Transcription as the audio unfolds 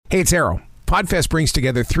Hey, it's Arrow. Podfest brings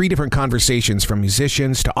together 3 different conversations from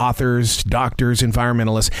musicians to authors, doctors,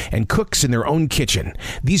 environmentalists, and cooks in their own kitchen.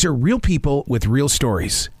 These are real people with real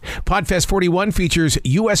stories. Podfest 41 features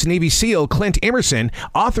U.S. Navy SEAL Clint Emerson,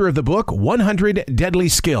 author of the book 100 Deadly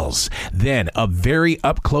Skills. Then a very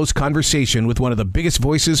up-close conversation with one of the biggest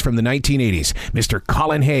voices from the 1980s, Mr.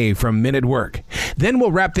 Colin from Men at Work. Then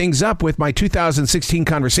we'll wrap things up with my 2016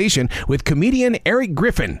 conversation with comedian Erik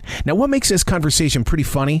Griffin. Now, what makes this conversation pretty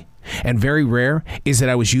funny and very rare is that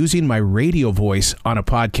I was using my radio voice on a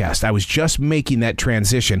podcast. I was just making that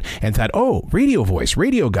transition and thought, oh, radio voice,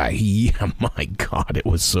 radio guy. Yeah, my God, it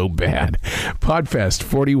was so bad. Podfest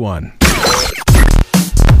 41.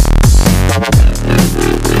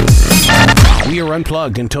 We are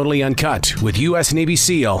unplugged and totally uncut with U.S. Navy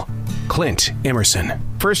SEAL Clint Emerson.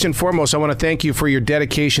 First and foremost, I want to thank you for your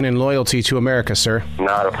dedication and loyalty to America, sir.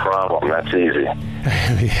 Not a problem. That's easy.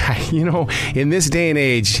 You know, in this day and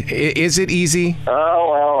age, is it easy?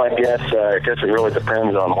 Oh, well, I guess it really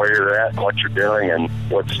depends on where you're at, what you're doing, and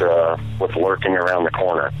what's lurking around the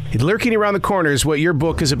corner. Lurking around the corner is what your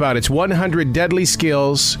book is about. It's 100 Deadly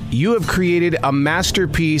Skills. You have created a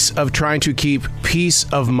masterpiece of trying to keep peace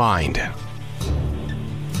of mind.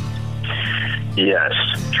 Yes,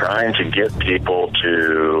 trying to get people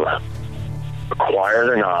to acquire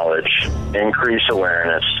the knowledge, increase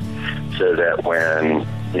awareness, so that when,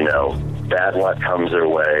 bad luck comes their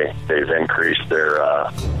way, they've increased their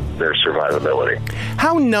survivability.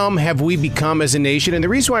 How numb have we become as a nation? And the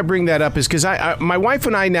reason why I bring that up is because my wife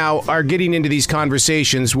and I now are getting into these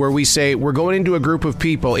conversations where we say we're going into a group of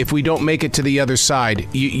people. If we don't make it to the other side,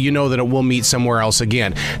 you know that it will meet somewhere else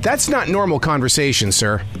again. That's not normal conversation,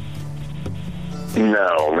 sir.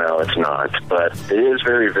 No, it's not. But it is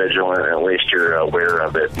very vigilant, and at least you're aware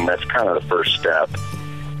of it, and that's kind of the first step.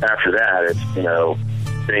 After that, it's,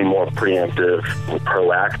 being more preemptive and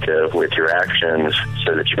proactive with your actions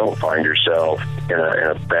so that you don't find yourself in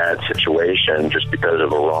a bad situation just because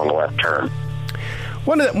of a wrong left turn.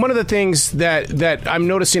 One of the things that I'm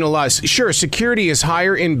noticing a lot is, sure, security is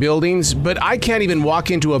higher in buildings, but I can't even walk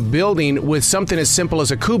into a building with something as simple as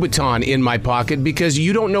a Kubotan in my pocket because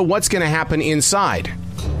you don't know what's going to happen inside.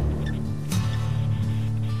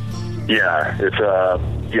 Yeah,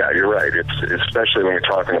 you're right. It's especially when you're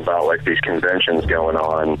talking about like these conventions going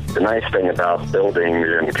on. The nice thing about buildings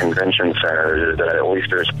and convention centers is that at least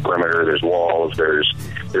there's perimeter, there's walls, there's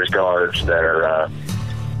guards that are,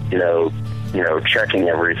 checking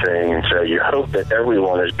everything. And so you hope that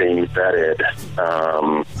everyone is being vetted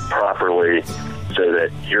properly so that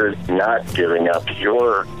you're not giving up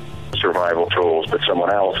your survival tools, but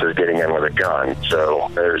someone else is getting in with a gun. So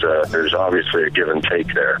there's obviously a give and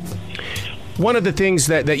take there. One of the things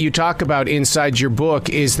that you talk about inside your book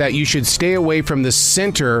is that you should stay away from the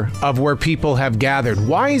center of where people have gathered.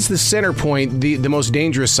 Why is the center point the most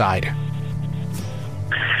dangerous side?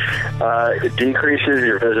 It decreases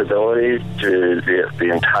your visibility to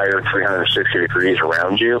the entire 360 degrees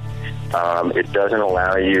around you. It doesn't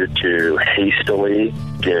allow you to hastily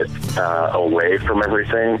get away from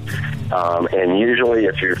everything. And usually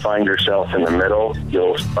if you find yourself in the middle,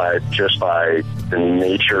 by the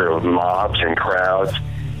nature of mobs and crowds,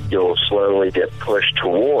 you'll slowly get pushed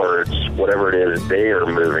towards whatever it is they are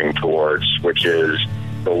moving towards, which is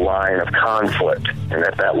the line of conflict. And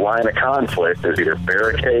if that line of conflict is either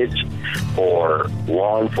barricades or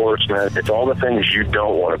law enforcement, it's all the things you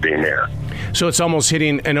don't want to be near. So it's almost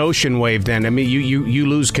hitting an ocean wave then. I mean, you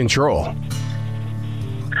lose control.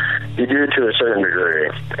 You do to a certain degree,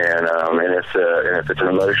 and if it's an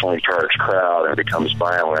emotionally charged crowd and it becomes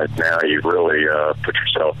violent, now you've really put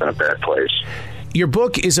yourself in a bad place. Your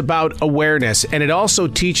book is about awareness, and it also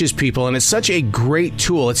teaches people, and it's such a great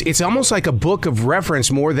tool. It's almost like a book of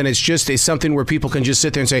reference more than it's just something where people can just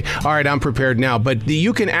sit there and say, all right, I'm prepared now. But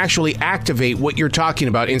you can actually activate what you're talking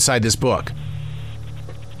about inside this book.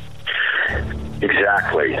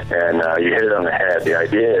 Exactly, and you hit it on the head. The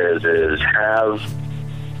idea is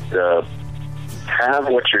have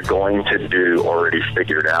what you're going to do already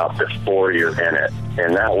figured out before you're in it.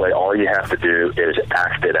 And that way, all you have to do is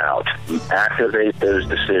act it out. Activate those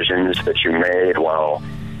decisions that you made while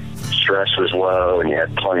stress was low and you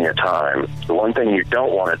had plenty of time. The one thing you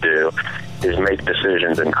don't want to do is make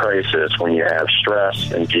decisions in crisis when you have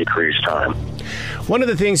stress and decreased time. One of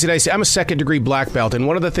the things that I see, I'm a second-degree black belt, and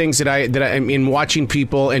one of the things that I'm in watching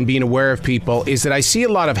people and being aware of people is that I see a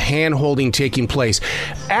lot of hand-holding taking place.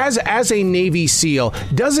 As a Navy SEAL,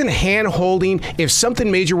 doesn't hand-holding, if something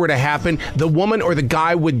major were to happen, the woman or the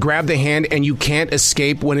guy would grab the hand and you can't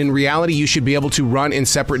escape, when in reality you should be able to run in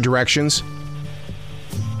separate directions?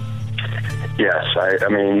 Yes, I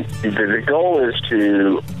mean, the goal is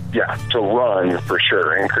to Yeah, to run for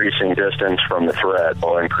sure. Increasing distance from the threat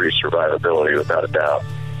will increase survivability without a doubt.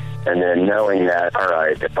 And then knowing that, all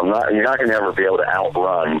right, you're not going to ever be able to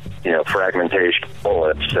outrun, fragmentation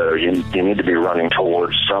bullets. So you need to be running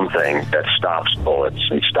towards something that stops bullets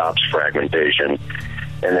and stops fragmentation.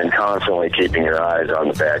 And then constantly keeping your eyes on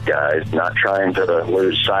the bad guys, not trying to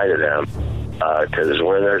lose sight of them. Because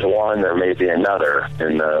where there's one, there may be another.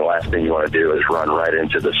 And the last thing you want to do is run right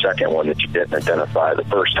into the second one that you didn't identify the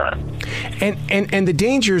first time. And the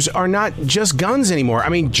dangers are not just guns anymore. I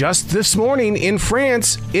mean, just this morning in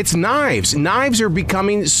France, it's knives. Knives are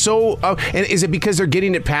becoming so... and is it because they're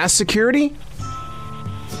getting it past security?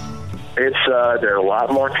 They're a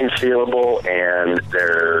lot more concealable, and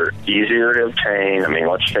they're easier to obtain. I mean,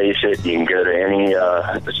 let's face it, you can go to any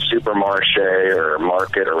supermarché or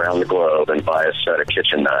market around the globe and buy a set of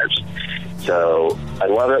kitchen knives. So I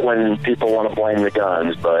love it when people want to blame the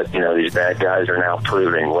guns, but, these bad guys are now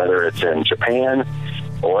proving, whether it's in Japan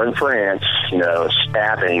or in France,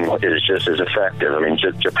 stabbing is just as effective. I mean,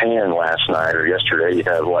 Japan last night or yesterday, you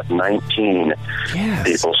had, 19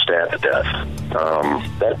 people stabbed to death.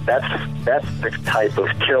 That's the type of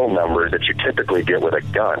kill number that you typically get with a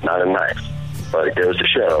gun, not a knife. But it goes to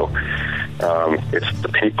show it's the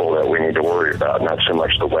people that we need to worry about, not so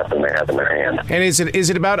much the weapon they have in their hand. And is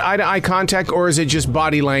it about eye-to-eye contact, or is it just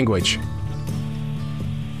body language?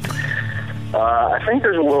 I think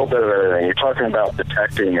there's a little bit of everything. You're talking about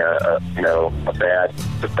detecting a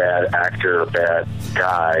bad actor, a bad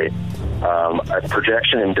guy. A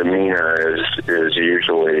projection and demeanor is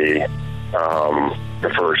usually the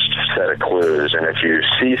first set of clues. And if you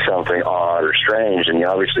see something odd or strange, then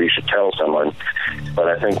obviously you should tell someone. But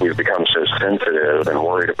I think we've become so sensitive and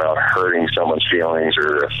worried about hurting someone's feelings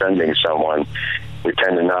or offending someone, we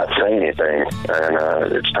tend to not say anything.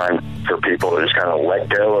 And it's time for people to just kind of let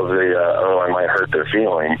go of the, I might hurt their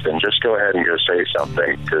feelings, and just go ahead and go say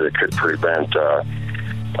something, because it could prevent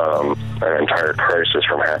an entire crisis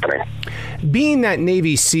from happening. Being that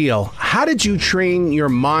Navy SEAL, how did you train your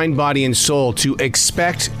mind, body, and soul to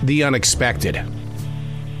expect the unexpected?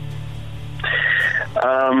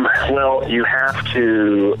 Well, you have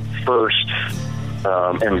to first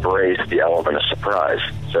embrace the element of surprise.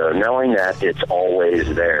 So knowing that it's always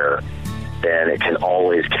there and it can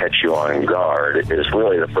always catch you on guard is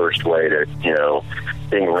really the first way to,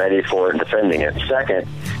 being ready for it and defending it. Second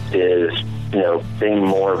is, being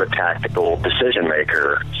more of a tactical decision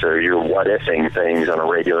maker. So you're what-ifing things on a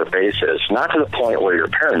regular basis, not to the point where you're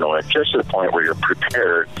paranoid, just to the point where you're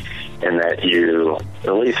prepared and that you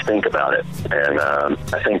at least think about it. And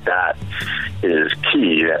I think that is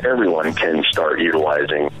key, that everyone can start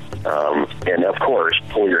utilizing. And, of course,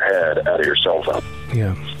 pull your head out of your cell phone.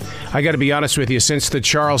 Yeah. I got to be honest with you, since the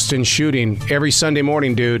Charleston shooting, every Sunday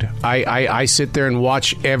morning, dude, I sit there and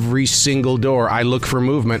watch every single door. I look for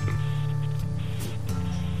movement.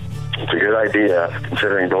 It's a good idea,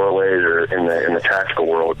 considering doorways are in the tactical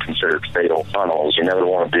world considered fatal tunnels. You never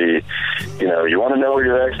want to be, you want to know where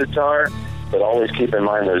your exits are, but always keep in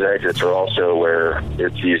mind those exits are also where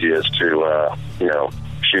it's easiest to,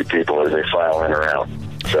 shoot people as they file in or out.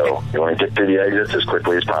 So you want to get to the exits as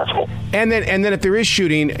quickly as possible. And then if there is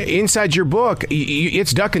shooting, inside your book,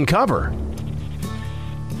 it's duck and cover.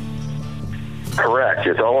 Correct.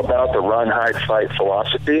 It's all about the run, hide, fight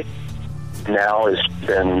philosophy. Now has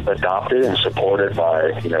been adopted and supported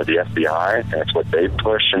by, the FBI. That's what they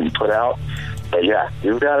push and put out. But yeah,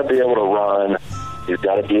 you've got to be able to run. You've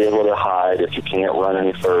got to be able to hide if you can't run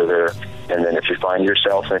any further. And then if you find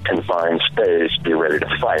yourself in a confined space, be ready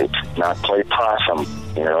to fight, not play possum.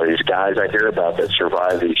 These guys I hear about that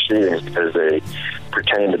survive these shootings because they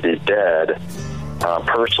pretend to be dead.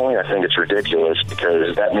 Personally, I think it's ridiculous,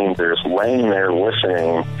 because that means they're just laying there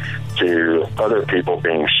listening to other people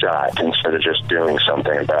being shot instead of just doing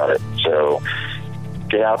something about it. So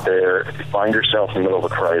get out there. If you find yourself in the middle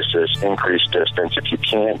of a crisis, increase distance. If you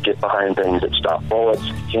can't get behind things that stop bullets,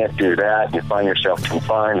 if you can't do that, and you find yourself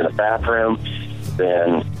confined in a bathroom,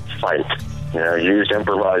 then fight. Use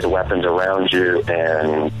improvised weapons around you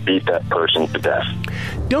and beat that person to death.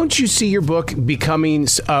 Don't you see your book becoming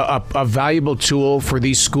a valuable tool for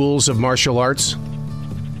these schools of martial arts?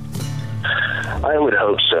 I would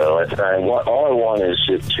hope so. All I want is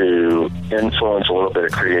to influence a little bit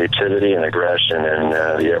of creativity and aggression in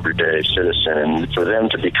the everyday citizen, and for them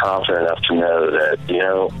to be confident enough to know that,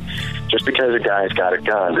 just because a guy's got a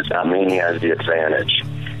gun does not mean he has the advantage.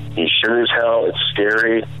 He sure as hell, it's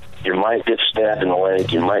scary. You might get stabbed in the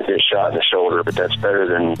leg, you might get shot in the shoulder, but that's better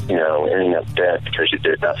than, ending up dead because you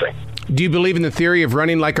did nothing. Do you believe in the theory of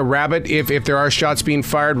running like a rabbit? If there are shots being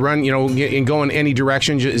fired, run, and go in any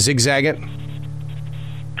direction, zigzag it?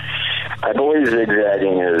 I believe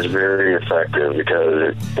zigzagging is very effective because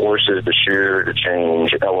it forces the shooter to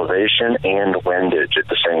change elevation and windage at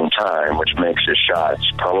the same time, which makes his shots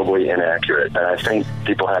probably inaccurate. And I think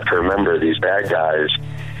people have to remember these bad guys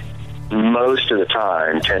most of the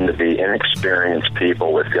time tend to be inexperienced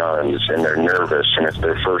people with guns, and they're nervous, and it's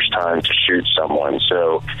their first time to shoot someone.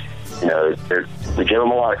 So, you know, we give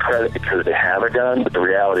them a lot of credit because they have a gun, but the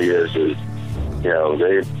reality is you know,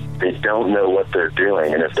 they don't know what they're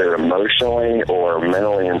doing, and if they're emotionally or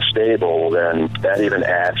mentally unstable, then that even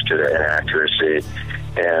adds to their inaccuracy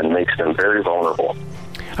and makes them very vulnerable.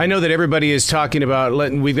 I know that everybody is talking about,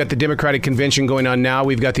 we've got the Democratic Convention going on now.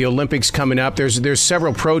 We've got the Olympics coming up. There's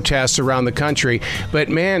several protests around the country. But,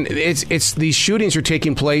 man, it's these shootings are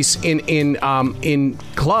taking place in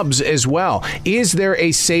clubs as well. Is there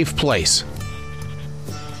a safe place?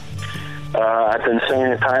 I've been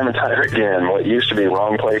saying it time and time again. What used to be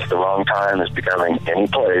wrong place at the wrong time is becoming any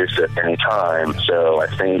place at any time. So I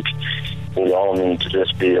think we all need to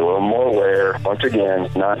just be a little more aware. Once again,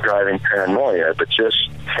 not driving paranoia, but just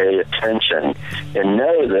pay attention and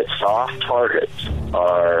know that soft targets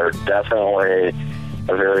are definitely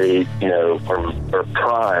a very, you know, or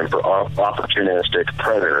prime for opportunistic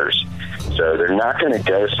predators. So they're not going to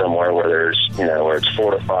go somewhere where there's, you know, where it's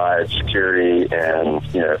fortified security and,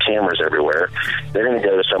 you know, cameras everywhere. They're going to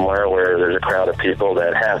go somewhere where there's a crowd of people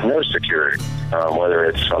that have no security, whether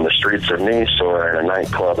it's on the streets of Nice or in a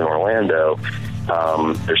nightclub in Orlando.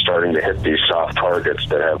 They're starting to hit these soft targets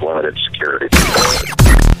that have limited security.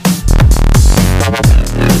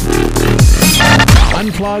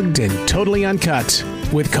 Unplugged and totally uncut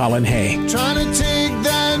with Colin Hay. Trying to take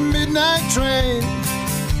that midnight train,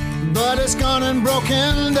 but it's gone and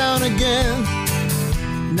broken down again.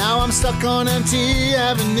 Now I'm stuck on empty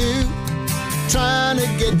avenue, trying to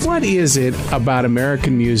get... What is it about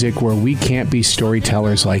American music where we can't be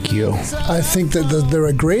storytellers like you? I think that there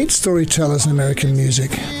are great storytellers in American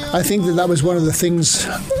music. I think that was one of the things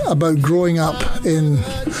about growing up in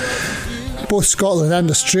both Scotland and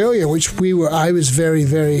Australia, which I was very,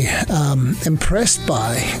 very impressed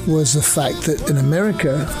by, was the fact that in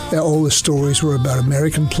America, all the stories were about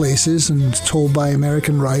American places and told by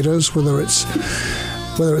American writers, whether it's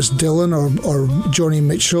Dylan or Johnny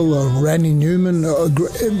Mitchell or Randy Newman or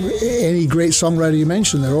any great songwriter you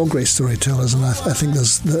mentioned. They're all great storytellers, and I think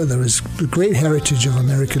there is a great heritage of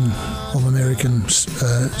American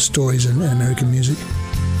stories in American music.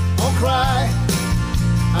 Don't cry.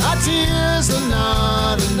 Our tears are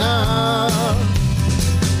not enough.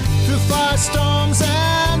 Through firestorms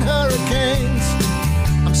and hurricanes,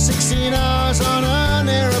 I'm 16 hours on an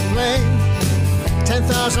airplane,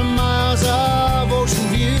 10,000 miles of ocean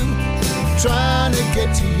view, trying to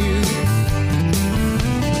get to you.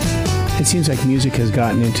 It seems like music has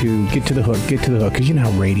gotten into get to the hook, because you know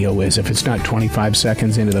how radio is. If it's not 25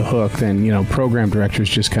 seconds into the hook, then, you know, program directors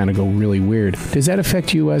just kind of go really weird. Does that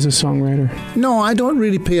affect you as a songwriter? No, I don't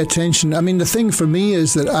really pay attention. I mean, the thing for me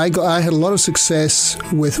is that I had a lot of success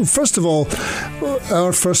with, first of all,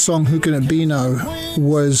 our first song, Who Can It Be Now,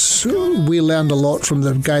 we learned a lot from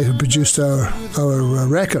the guy who produced our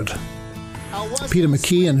record, Peter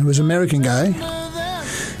McKeon, who was an American guy.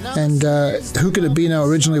 And Who Could It Be Now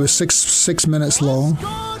originally was six minutes long,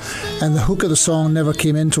 and the hook of the song never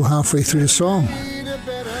came in till halfway through the song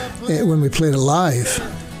when we played it live.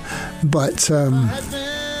 But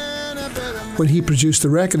when he produced the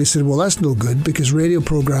record, he said, "Well, that's no good because radio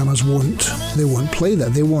programmers won't play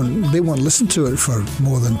that. They won't listen to it for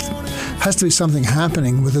more than. Has to be something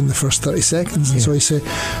happening within the first 30 seconds." And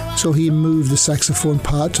so he moved the saxophone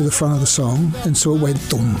part to the front of the song, and so it went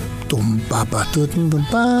dum dum ba ba dum dum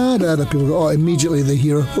ba da da. People go, oh, immediately they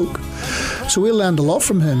hear a hook. So we learned a lot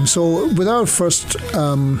from him. So with our first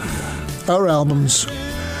our albums.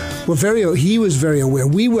 He was very aware.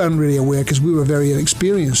 We weren't really aware because we were very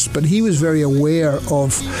inexperienced, but he was very aware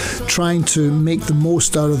of trying to make the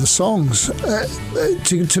most out of the songs,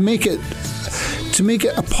 to make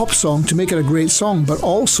it a pop song, to make it a great song, but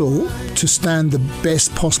also to stand the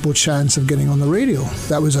best possible chance of getting on the radio.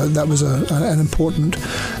 That was an important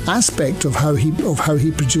aspect of how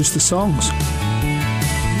he produced the songs.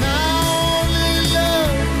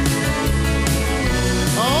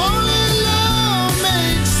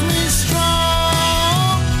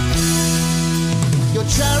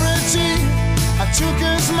 Charity, I took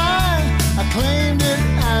as mine, I claimed it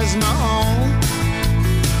as my own.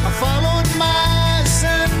 I followed my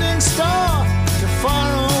ascending star to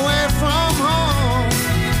far away from home.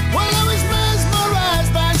 Well, I was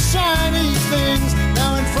mesmerized by shiny things.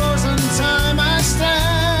 Now in frozen time I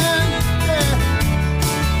stand, yeah,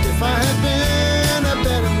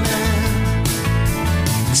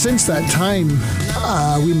 since that time,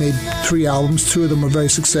 we made 3 albums. 2 of them were very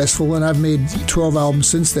successful, and I've made 12 albums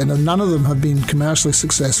since then, and none of them have been commercially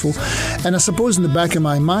successful. And I suppose in the back of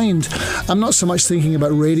my mind, I'm not so much thinking about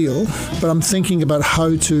radio, but I'm thinking about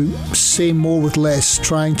how to say more with less,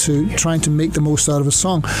 trying to make the most out of a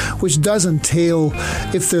song, which does entail,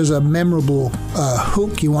 if there's a memorable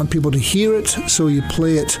hook, you want people to hear it, so you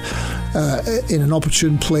play it in an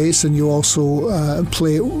opportune place, and you also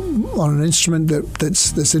play it on an instrument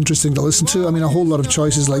that's interesting to listen to. I mean, a whole lot of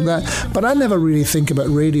choices like that. But I never really think about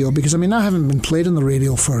radio because, I mean, I haven't been played on the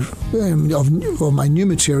radio for of my new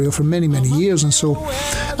material for many, many years, and so,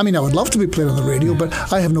 I mean, I would love to be played on the radio, but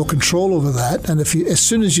I have no control over that. And as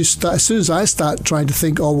soon as I start trying to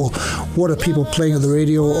think, oh well, what are people playing on the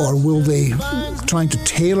radio, or will they trying to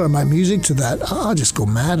tailor my music to that, I'll just go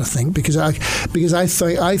mad. I think because I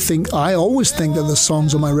always think that there's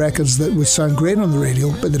songs on my records that would sound great on the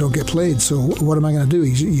radio, but they don't get played. So what am I going to do?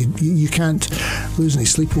 You can't lose any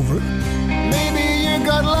sleep over it. Maybe you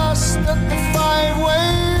got lost at the 5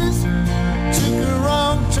 ways, took a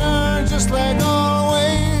wrong turn just like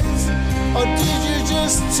always, or did you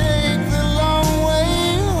just take the long way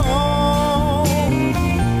home?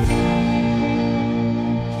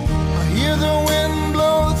 I hear the wind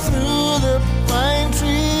blow through the pine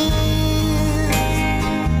trees,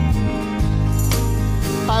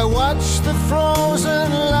 I watch the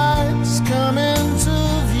frozen lights come into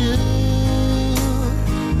view.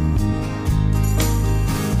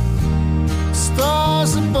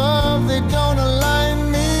 Stars above, they don't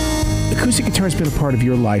align me. Acoustic guitar has been a part of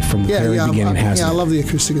your life from the very beginning, hasn't it? Yeah, I love the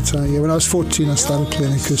acoustic guitar. Yeah, when I was 14, I started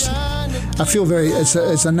playing acoustic. I feel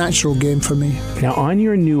it's a natural game for me. Now, on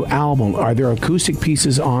your new album, are there acoustic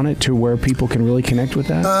pieces on it to where people can really connect with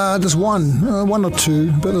that? There's one or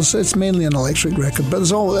two, but it's mainly an electric record. But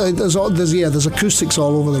there's acoustics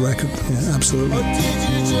all over the record. Yeah, absolutely. Or did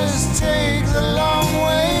you just take the long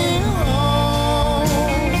way home?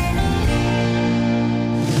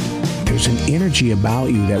 There's an energy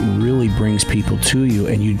about you that really brings people to you,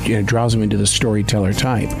 and it draws them into the storyteller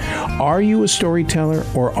type. Are you a storyteller,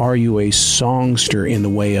 or are you a songster in the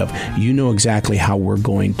way of, you know exactly how we're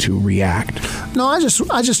going to react? No, I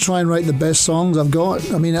just try and write the best songs I've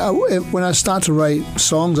got. I mean, when I start to write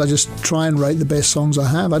songs, I just try and write the best songs I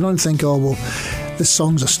have. I don't think, oh, well, this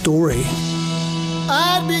song's a story.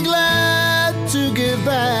 I'd be glad to give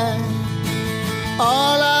back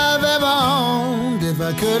all I've ever owned if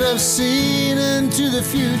I could have seen into the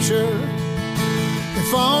future.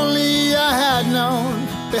 If only I had known.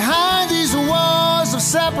 Behind these walls of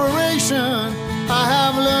separation, I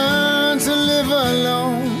have learned to live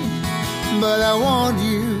alone, but I want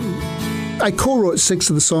you. I co-wrote 6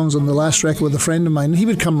 of the songs on the last record with a friend of mine, and he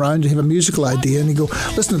would come round and have a musical idea, and he'd go,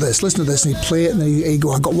 listen to this, and he'd play it, and he'd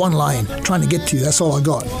go, I got one line, trying to get to you, that's all I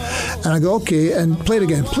got. And I go, okay, and play it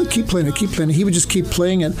again, keep playing it. He would just keep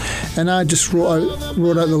playing it, and I just wrote out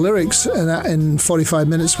the lyrics, and in 45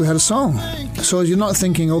 minutes we had a song. So you're not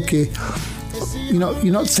thinking, okay,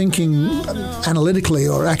 you're not thinking analytically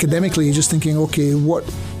or academically, you're just thinking, okay,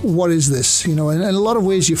 what is this? And in a lot of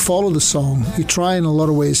ways you follow the song, you try in a lot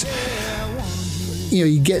of ways.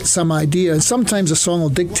 You get some idea, and sometimes a song will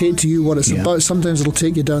dictate to you what it's about. Sometimes it'll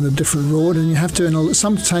take you down a different road, and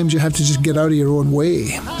sometimes you have to just get out of your own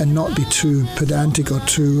way and not be too pedantic or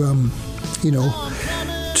too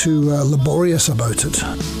laborious about it.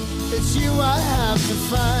 It's you I have to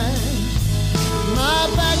find. My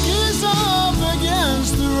back is up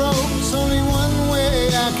against the ropes, only one way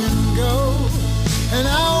I can go, and I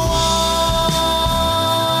want.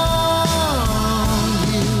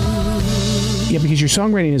 Yeah, because your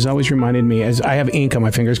songwriting has always reminded me, as I have ink on my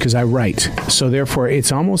fingers because I write. So therefore,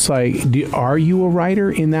 it's almost like, are you a writer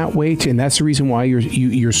in that way? And that's the reason why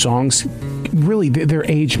your songs, really, they're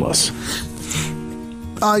ageless.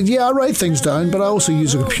 Yeah, I write things down, but I also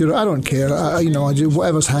use a computer. I don't care. I do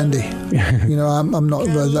whatever's handy. I'm not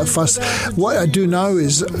that fussed. What I do now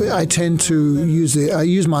is I tend to use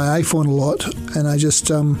my iPhone a lot, and I just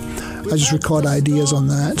record ideas on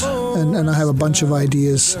that, and I have a bunch of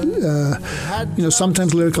ideas.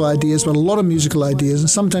 Sometimes lyrical ideas, but a lot of musical ideas. And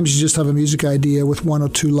sometimes you just have a music idea with 1 or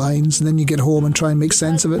 2 lines, and then you get home and try and make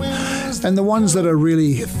sense of it. And the ones that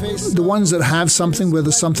have something, where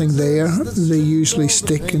there's something there, they usually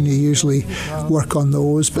stick, and you usually work on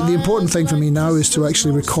those. But the important thing for me now is to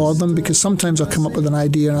actually record them, because sometimes I'll come up with an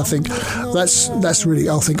idea and I think that's really,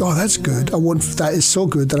 I'll think, oh, that's good. That is so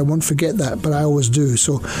good that I won't forget that, but I always do.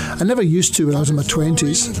 So I never used to when I was in my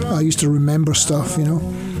 20s. I I used to remember stuff, you know.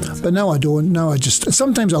 But now I don't. Now I just...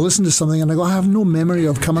 Sometimes I listen to something and I go, I have no memory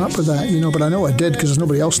of coming up with that, you know, but I know I did because there's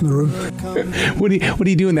nobody else in the room. What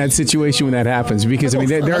do you do in that situation when that happens? Because, I mean,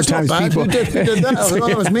 there are times people... Who did that? I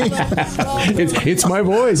thought it was me. It's my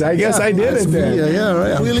voice. I guess I did it then. Yeah,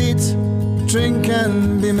 right. We'll eat, drink,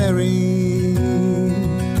 and be merry.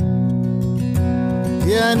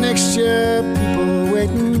 Yeah, next year, people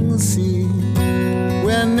wait and see.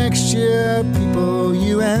 Where next year, people,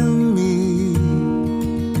 you and me.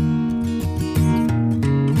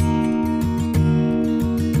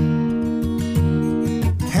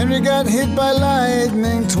 Henry got hit by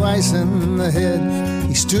lightning twice in the head.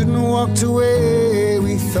 He stood and walked away.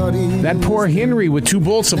 We thought he... That poor Henry with 2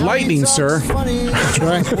 bolts of lightning, sir. That's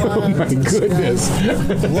right. Oh, my goodness.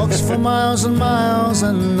 Walks for miles and miles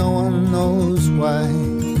and no one knows why.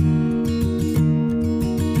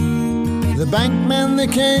 The bankmen, they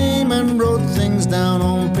came and wrote things down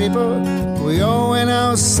on paper. We all went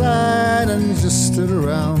outside and just stood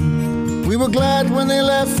around. We were glad when they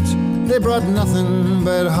left. They brought nothing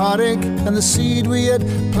but heartache, and the seed we had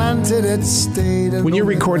planted, it stayed. When you're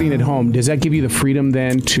recording at home, does that give you the freedom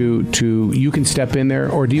then to you can step in there,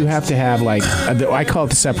 or do you have to have, like, I call it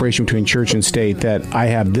the separation between church and state, that I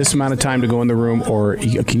have this amount of time to go in the room, or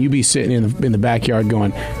can you be sitting in the backyard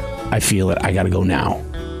going, I feel it, I got to go now?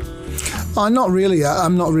 Not really.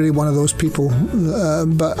 I'm not really one of those people,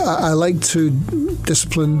 but I like to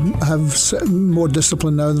have more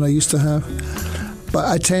discipline now than I used to have. But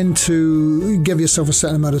I tend to give yourself a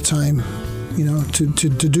certain amount of time, you know, to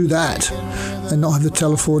do that, and not have the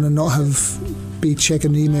telephone and not be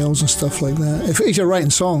checking emails and stuff like that. If you're writing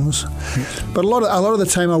songs, but a lot of the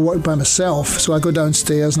time I work by myself, so I go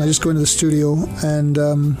downstairs and I just go into the studio, and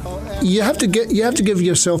you have to give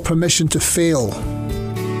yourself permission to fail.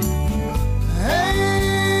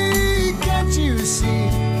 Hey, can't you see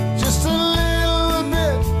just a little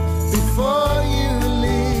bit before you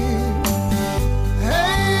leave?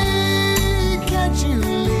 Hey, can't you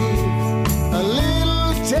leave a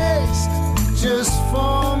little taste just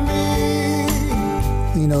for me?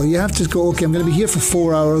 You know, you have to go, okay, I'm going to be here for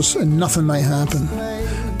 4 hours and nothing might happen.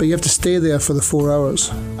 But you have to stay there for the 4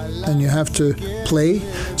 hours and you have to play.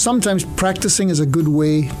 Sometimes practicing is a good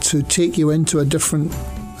way to take you into a different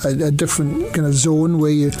kind of zone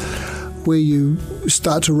where you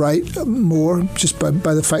start to write more, just by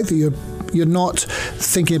the fact that you're not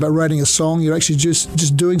thinking about writing a song. You're actually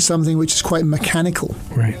just doing something which is quite mechanical,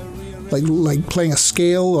 right? Like playing a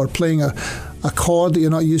scale or playing a chord that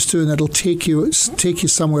you're not used to, and it'll take you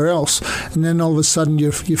somewhere else. And then all of a sudden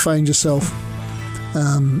you find yourself,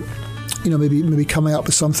 maybe coming up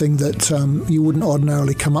with something that you wouldn't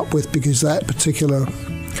ordinarily come up with, because that particular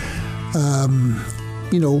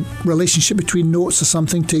relationship between notes or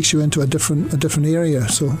something takes you into a different area.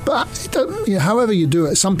 So, but however you do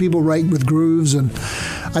it, some people write with grooves, and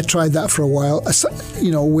I tried that for a while.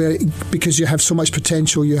 Where because you have so much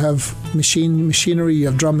potential, you have machinery, you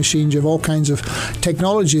have drum machines, you have all kinds of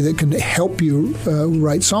technology that can help you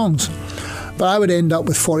write songs. But I would end up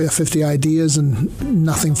with 40 or 50 ideas and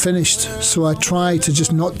nothing finished. So I try to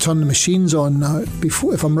just not turn the machines on now.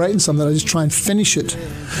 If I'm writing something, I just try and finish it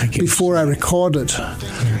before I record it.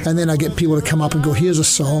 And then I get people to come up and go, here's a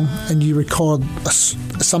song, and you record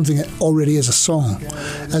something that already is a song,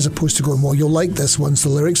 as opposed to going, well, you'll like this once the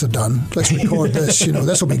lyrics are done. Let's record this,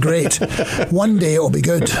 this will be great. One day it'll be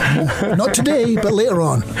good. Not today, but later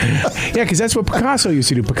on. Yeah, because that's what Picasso used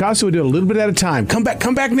to do. Picasso would do it a little bit at a time. Come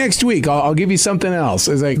back next week. I'll give you something else.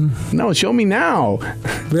 It's like, no, show me now.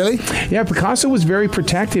 Really? Yeah, Picasso was very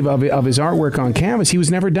protective of his artwork on canvas. He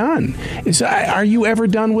was never done. Are you ever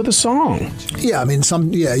done with a song? Yeah, I mean,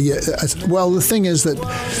 well, the thing is that,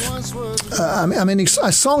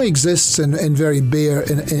 a song exists in very bare,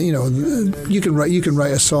 you can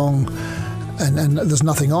write a song and there's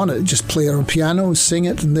nothing on it. Just play it on piano, sing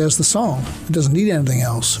it, and there's the song. It doesn't need anything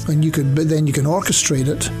else. And but then you can orchestrate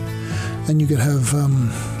it, and you could have,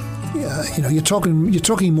 you're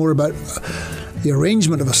talking more about the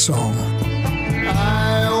arrangement of a song.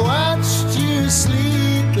 I watched you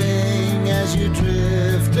sleeping as you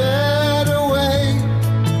drifted away.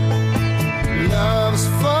 Love's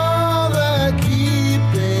for the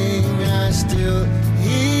keeping, I still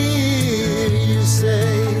hear you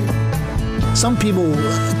say. Some people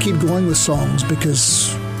keep going with songs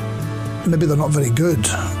because maybe they're not very good,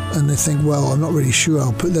 and they think, well, I'm not really sure,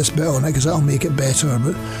 I'll put this bit on it because that'll make it better.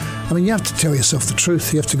 But I mean, you have to tell yourself the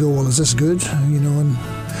truth. You have to go, well, is this good? And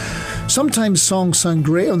sometimes songs sound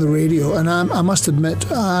great on the radio, and I must admit,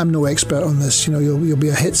 I'm no expert on this. You'll be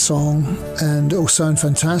a hit song, and it'll sound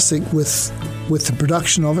fantastic with with the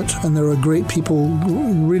production of it, and there are great people,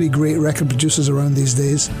 really great record producers around these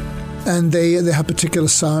days, and they have particular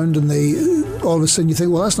sound, and they all of a sudden you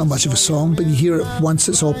think, well, that's not much of a song, but you hear it once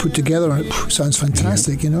it's all put together, and it sounds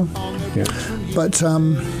fantastic, you know. Yeah. But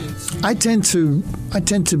I tend to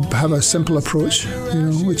have a simple approach, you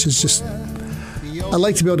know, which is just I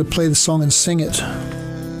like to be able to play the song and sing it.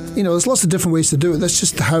 You know, there's lots of different ways to do it. That's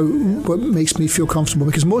just what makes me feel comfortable,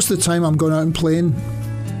 because most of the time I'm going out and playing,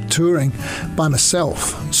 touring by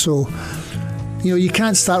myself. So, you know, you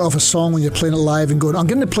can't start off a song when you're playing it live and going, I'm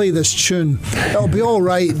going to play this tune. It'll be all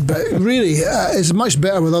right, but really, it's much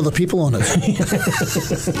better with other people on it.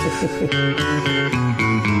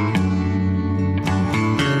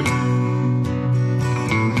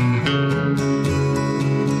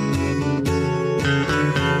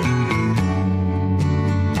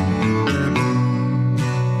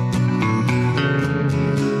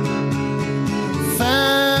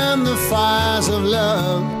 Of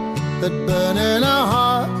love that burn in our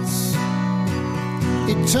hearts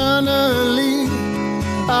eternally.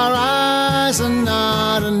 Our eyes are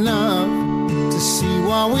not enough to see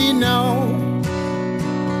what we know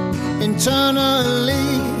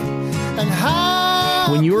internally. And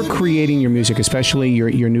how when you're creating your music, especially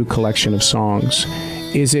your new collection of songs,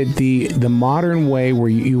 is it the modern way where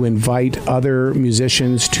you invite other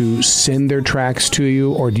musicians to send their tracks to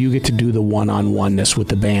you, or do you get to do the one-on-oneness with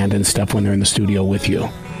the band and stuff when they're in the studio with you?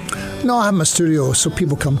 No, I have my studio, so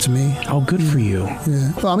people come to me. Oh, good for you.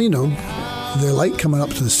 Yeah. Well, I mean, you know, they like coming up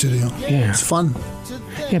to the studio. Yeah. It's fun.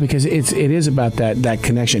 Yeah, because it is about that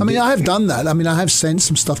connection. I mean, I have done that. I mean, I have sent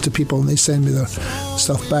some stuff to people, and they send me their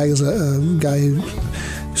stuff back. As a guy who,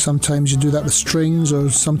 sometimes you do that with strings, or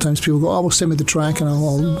sometimes people go, oh, well, send me the track, and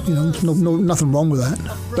I'll you know, no, nothing wrong with that.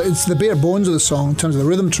 But it's the bare bones of the song in terms of the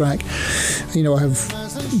rhythm track. You know, I have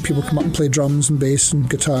people come up and play drums and bass and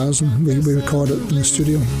guitars, and we record it in the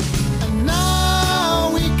studio. And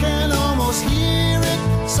now we can almost hear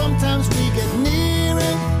it. Sometimes we get near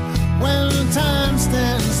it when time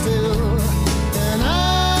stands still. And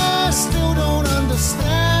I still don't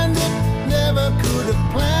understand it. Never could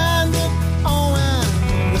have planned it. Oh,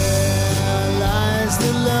 and where lies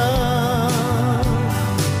the love?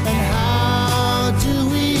 And how do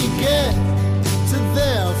we get to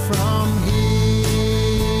there from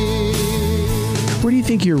here? Where do you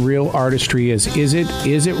think your real artistry is? Is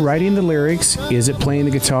it writing the lyrics? Is it playing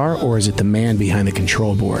the guitar? Or is it the man behind the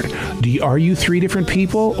control board? Are you three different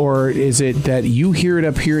people? Or is it that you hear it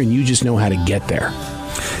up here and you just know how to get there?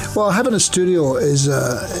 Well, having a studio is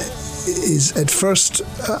at first,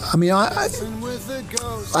 I mean,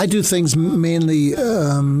 I do things mainly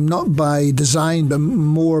not by design, but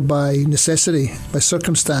more by necessity, by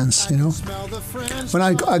circumstance, you know. When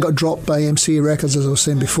I got dropped by MCA Records, as I was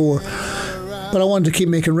saying before, but I wanted to keep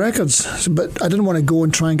making records, but I didn't want to go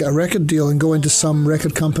and try and get a record deal and go into some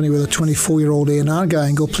record company with a 24-year-old A&R guy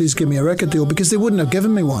and go, please give me a record deal, because they wouldn't have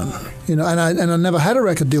given me one, you know. And I never had a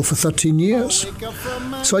record deal for 13 years,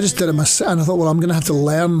 so I just did it myself. And I thought, well, I'm going to have to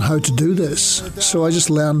learn how to do this. So I just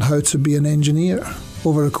learned how to be an engineer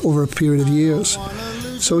over a period of years.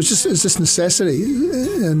 So it's just necessity,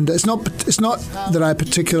 and it's not that I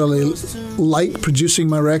particularly like producing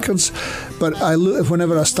my records, but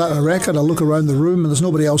whenever I start a record, I look around the room and there's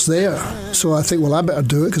nobody else there. So I think, well, I better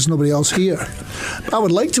do it because nobody else here. I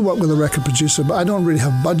would like to work with a record producer, but I don't really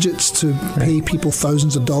have budgets to pay people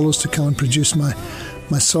thousands of dollars to come and produce my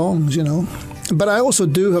songs, you know. But I also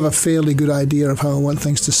do have a fairly good idea of how I want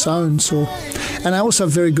things to sound. So, and I also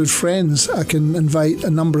have very good friends. I can invite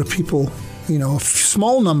a number of people, you know, a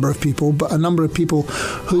small number of people, but a number of people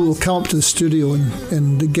who will come up to the studio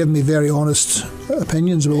and give me very honest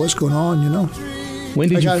opinions about what's going on, you know. When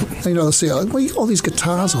did you know, they'll say, what are all these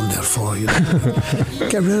guitars on there for? You know?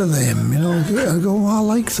 Get rid of them, you know. I go, well, I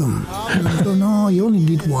like them. And I go, no, you only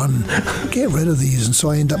need one. Get rid of these. And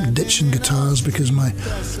so I end up ditching guitars because my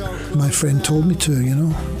friend told me to, you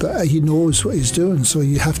know. But he knows what he's doing, so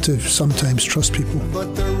you have to sometimes trust people.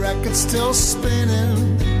 But the record's still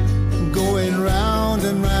spinning, going round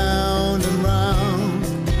and round and round.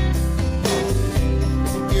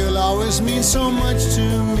 You'll always mean so much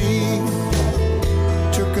to me.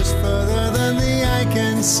 Took us further than the eye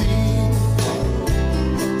can see.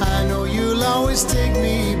 I know you'll always take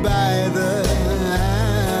me by the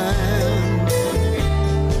hand,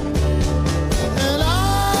 and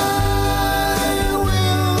I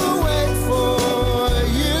will wait for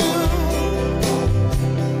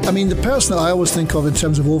you. I mean, the person that I always think of in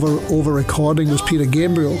terms of over recording was Peter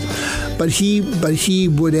Gabriel. But he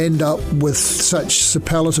would end up with such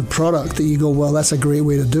superlative product that you go, well, that's a great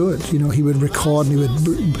way to do it. You know, he would record and he would,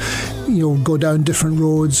 you know, go down different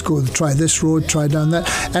roads, go try this road, try down that.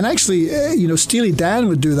 And actually, you know, Steely Dan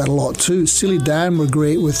would do that a lot too. Steely Dan were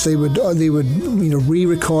great with they would you know,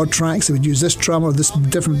 re-record tracks. They would use this drummer, this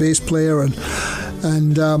different bass player, and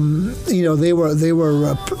you know, they were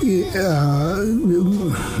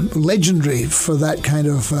legendary for that kind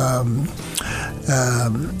of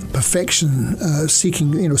perfection,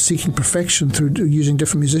 seeking perfection through using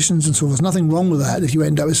different musicians and so forth. There's nothing wrong with that. If you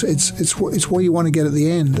end up, it's what you want to get at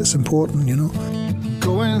the end. It's important, you know.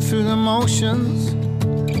 Going through the motions,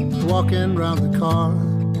 walking round the car.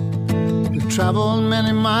 We've traveled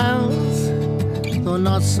many miles, though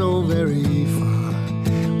not so very far.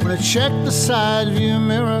 When I check the side view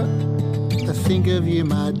mirror, I think of you,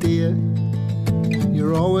 my dear.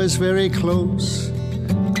 You're always very close,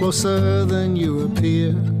 closer than you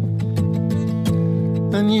appear.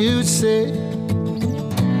 And you'd say,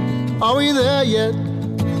 are we there yet?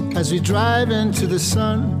 As we drive into the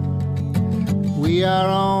sun, we are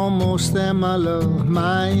almost there, my love,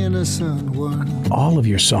 my innocent one. All of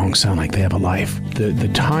your songs sound like they have a life. The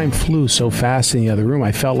time flew so fast in the other room,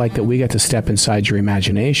 I felt like that we got to step inside your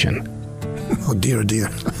imagination. Oh dear, oh dear.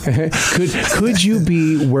 Could you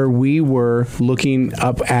be where we were, looking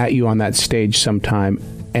up at you on that stage sometime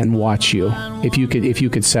and watch you, if you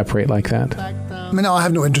could separate like that? I mean, no, I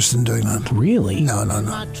have no interest in doing that. Really? No.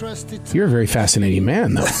 You're a very fascinating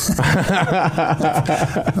man, though.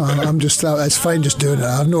 I'm just, it's fine just doing it.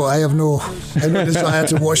 I have no desire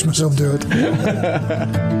to watch myself do it.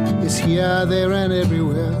 It's here, there, and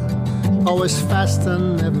everywhere, always fast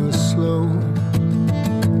and never slow.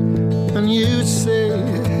 And you'd say,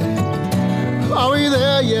 are we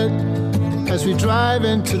there yet? As we drive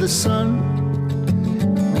into the sun,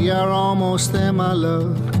 we are almost there, my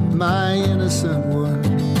love, my innocent one.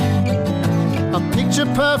 A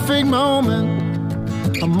picture-perfect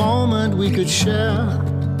moment, a moment we could share.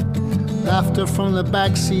 Laughter from the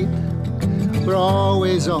backseat, we're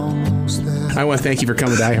always almost there. I want to thank you for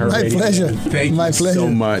coming to iHeartRadio. My pleasure. Thank you so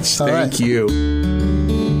much. All thank right. you.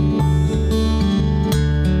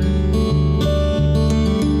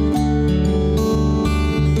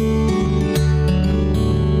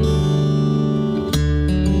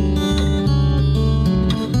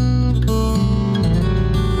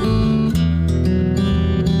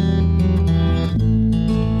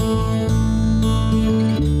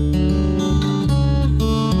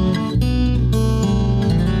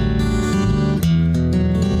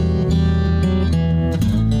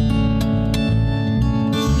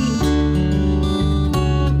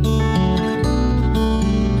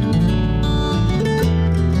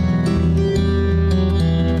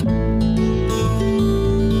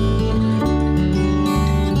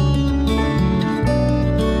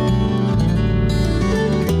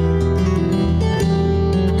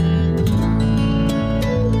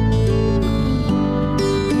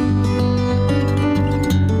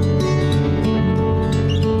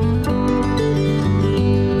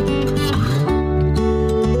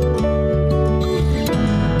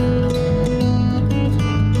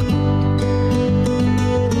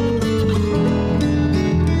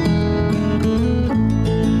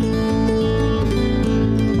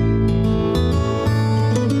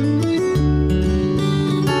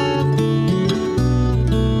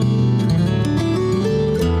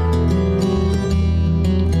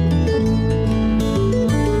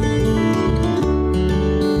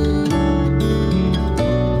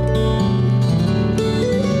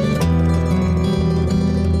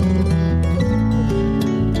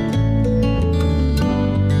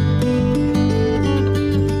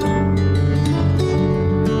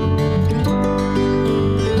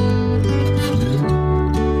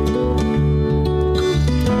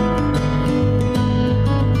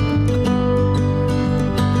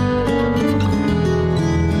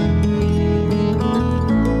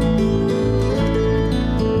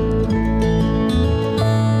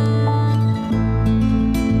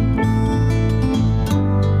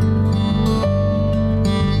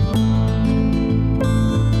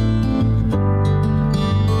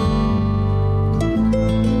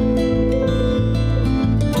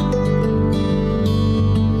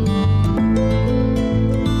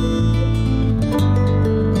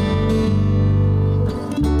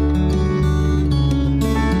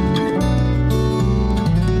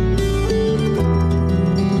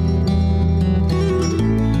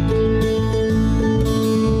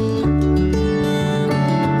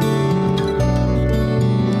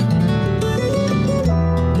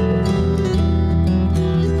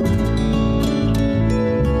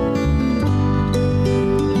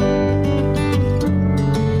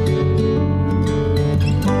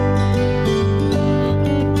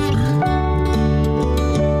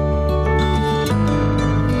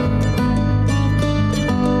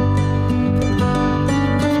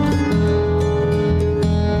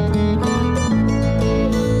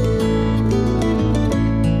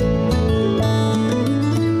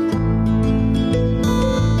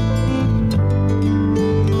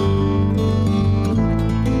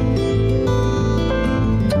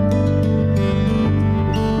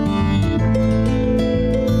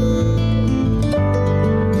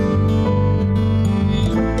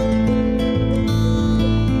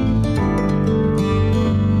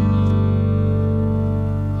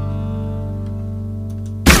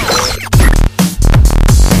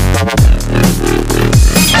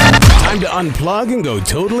 Unplug and go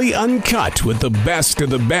totally uncut with the best of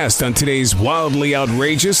the best on today's wildly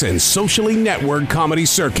outrageous and socially networked comedy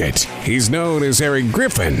circuit. He's known as Erik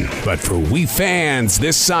Griffin, but for we fans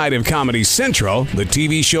this side of Comedy Central, the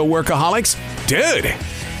TV show Workaholics, dude,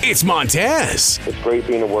 it's Montez. It's great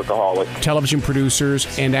being a workaholic. Television producers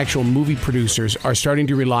and actual movie producers are starting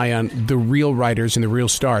to rely on the real writers and the real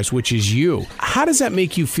stars, which is you. How does that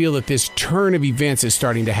make you feel that this turn of events is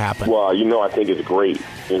starting to happen? Well, I think it's great.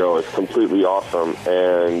 It's completely awesome.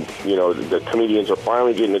 And, the comedians are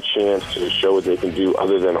finally getting a chance to show what they can do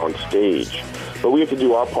other than on stage. But we have to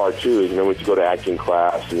do our part, too. We have to go to acting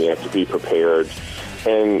class, and we have to be prepared.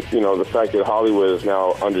 And, the fact that Hollywood is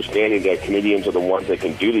now understanding that comedians are the ones that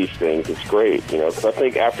can do these things, it's great, Because I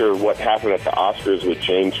think after what happened at the Oscars with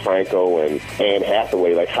James Franco and Anne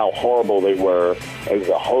Hathaway, like how horrible they were as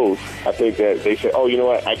a host, I think that they said, oh, you know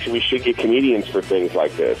what, actually we should get comedians for things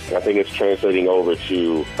like this. And I think it's translating over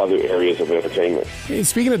to other areas of entertainment.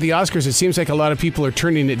 Speaking of the Oscars, it seems like a lot of people are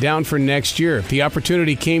turning it down for next year. If the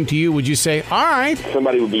opportunity came to you, would you say, all right?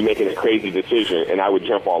 Somebody would be making a crazy decision, and I would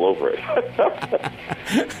jump all over it.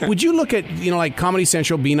 Would you look at, like Comedy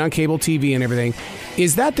Central being on cable TV and everything,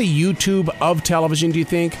 is that the YouTube of television, do you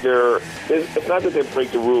think? It's not that they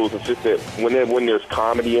break the rules, it's just that when there's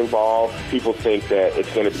comedy involved, people think that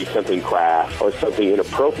it's going to be something crass or something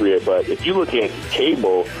inappropriate, but if you look at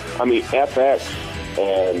cable, FX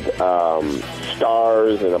and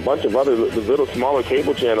Stars and a bunch of other little smaller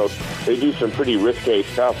cable channels, they do some pretty risque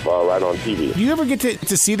stuff right on TV. Do you ever get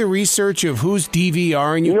to see the research of who's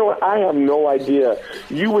DVRing you? You know what? I have no idea.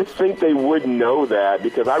 You would think they would know that,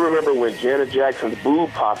 because I remember when Janet Jackson's boob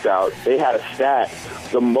popped out, they had a stat,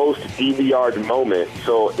 the most DVR'd moment.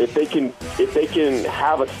 So if they can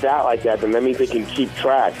have a stat like that, then that means they can keep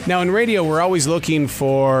track. Now in radio, we're always looking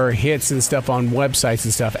for hits and stuff on websites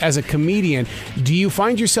and stuff. As a comedian, do you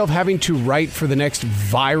find yourself having to write for the next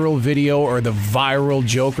viral video or the viral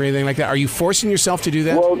joke or anything like that? Are you forcing yourself to do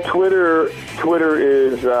that? Well, Twitter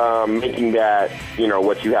is making that,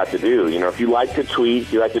 what you have to do. If you like to tweet,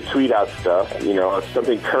 out stuff. If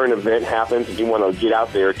something current event happens and you want to get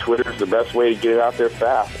out there, Twitter's the best way to get it out there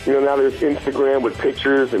fast. Now there's Instagram with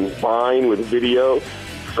pictures and Vine with video.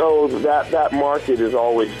 So that market is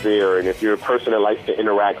always there, and if you're a person that likes to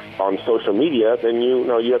interact on social media, then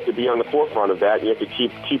you have to be on the forefront of that. And you have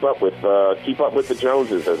to keep up with the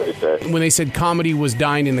Joneses, as they say. When they said comedy was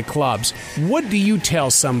dying in the clubs, what do you tell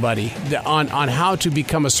somebody on how to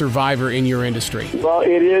become a survivor in your industry? Well,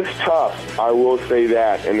 it is tough, I will say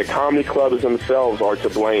that, and the comedy clubs themselves are to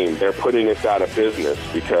blame. They're putting us out of business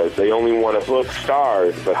because they only want to book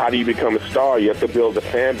stars. But how do you become a star? You have to build a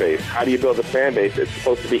fan base. How do you build a fan base? It's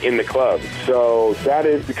supposed to be in the club. So that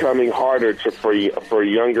is becoming harder for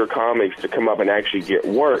younger comics to come up and actually get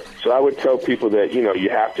work. So I would tell people that, you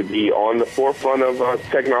have to be on the forefront of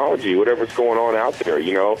technology, whatever's going on out there.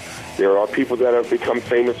 There are people that have become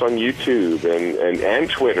famous on YouTube and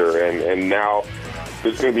Twitter, and now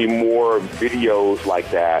there's going to be more videos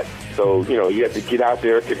like that. So, you have to get out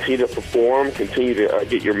there, continue to perform, continue to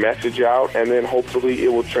get your message out, and then hopefully it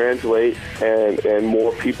will translate and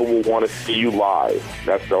more people will want to see you live.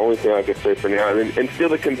 That's the only thing I can say for now. And still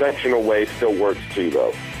the conventional way still works too,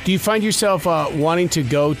 though. Do you find yourself wanting to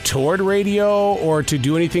go toward radio or to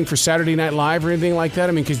do anything for Saturday Night Live or anything like that?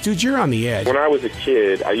 Because, dude, you're on the edge. When I was a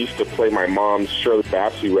kid, I used to play my mom's Shirley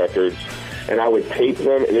Bassey records, and I would tape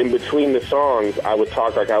them, and in between the songs, I would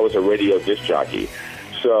talk like I was a radio disc jockey.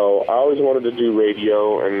 So I always wanted to do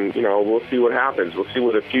radio, and, we'll see what happens. We'll see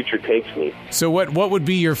where the future takes me. So what would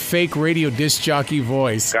be your fake radio disc jockey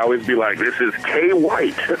voice? I always be like, this is K.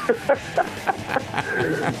 White.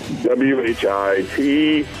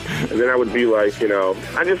 W-H-I-T. And then I would be like,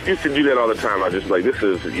 I just used to do that all the time. I just like, this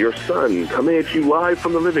is your son coming at you live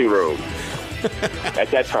from the living room.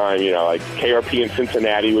 At that time, like KRP in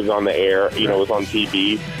Cincinnati was on the air, was on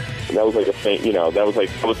TV. And that was like a thing,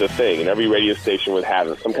 that was the thing. And every radio station would have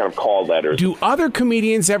some kind of call letters. Do other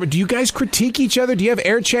comedians do you guys critique each other? Do you have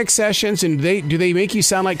air check sessions? And do they make you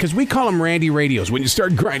sound like, because we call them Randy Radios when you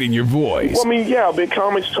start grinding your voice? Well, big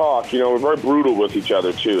comics talk. We're very brutal with each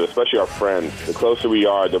other, too, especially our friends. The closer we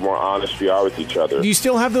are, the more honest we are with each other. Do you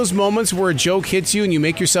still have those moments where a joke hits you and you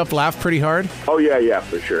make yourself laugh pretty hard? Oh, yeah,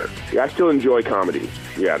 for sure. Yeah, I still enjoy comedy.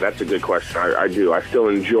 Yeah, that's a good question. I do. I still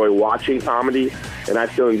enjoy watching comedy, and I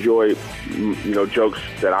still enjoy, jokes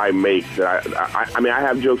that I make. That I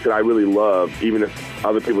have jokes that I really love, even if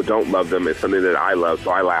other people don't love them. It's something that I love,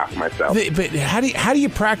 so I laugh myself. But how do you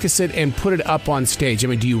practice it and put it up on stage?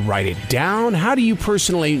 Do you write it down? How do you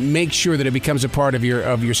personally make sure that it becomes a part of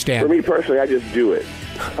your stand-up? For me personally, I just do it.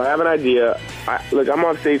 I have an idea. I'm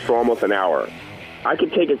on stage for almost an hour. I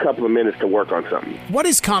could take a couple of minutes to work on something. What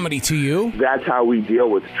is comedy to you? That's how we deal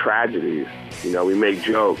with tragedies. You know, we make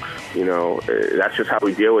jokes. You know, that's just how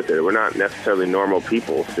we deal with it. We're not necessarily normal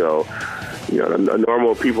people. So, you know, the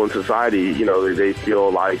normal people in society, you know, they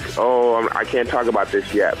feel like, oh, I can't talk about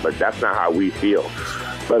this yet. But that's not how we feel.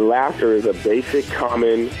 But laughter is a basic,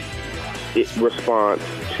 common response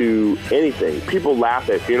to anything. People laugh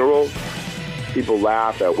at funerals. People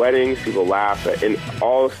laugh at weddings. People laugh at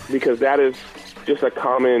because that is just a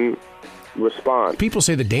common response. People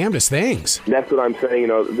say the damnedest things. That's what I'm saying. You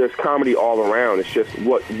know, there's comedy all around. It's just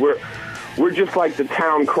what we're just like the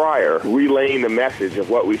town crier, relaying the message of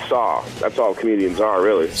what we saw. That's all comedians are,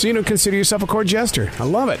 really. So you don't consider yourself a court jester. I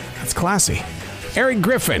love it. That's classy. Erik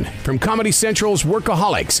Griffin from Comedy Central's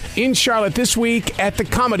Workaholics in Charlotte this week at the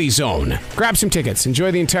Comedy Zone. Grab some tickets.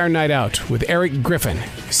 Enjoy the entire night out with Erik Griffin.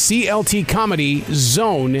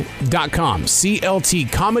 CLTComedyZone.com.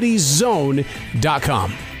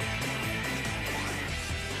 CLTComedyZone.com.